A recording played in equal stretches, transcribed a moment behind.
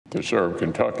To serve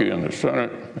Kentucky in the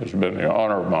Senate has been the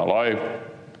honor of my life.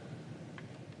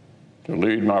 To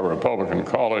lead my Republican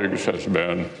colleagues has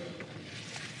been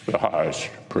the highest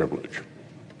privilege.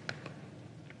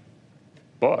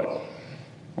 But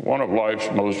one of life's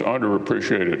most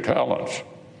underappreciated talents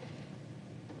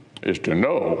is to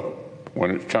know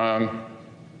when it's time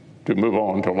to move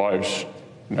on to life's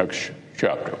next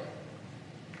chapter.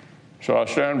 So I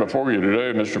stand before you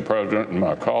today, Mr. President, and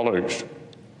my colleagues,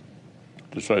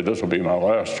 to say this will be my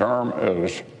last term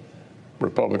as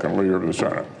Republican leader of the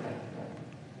Senate.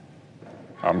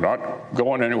 I'm not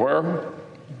going anywhere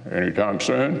anytime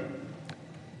soon.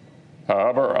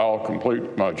 However, I'll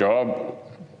complete my job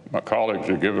my colleagues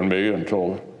have given me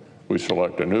until we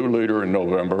select a new leader in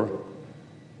November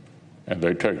and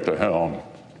they take the helm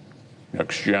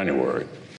next January.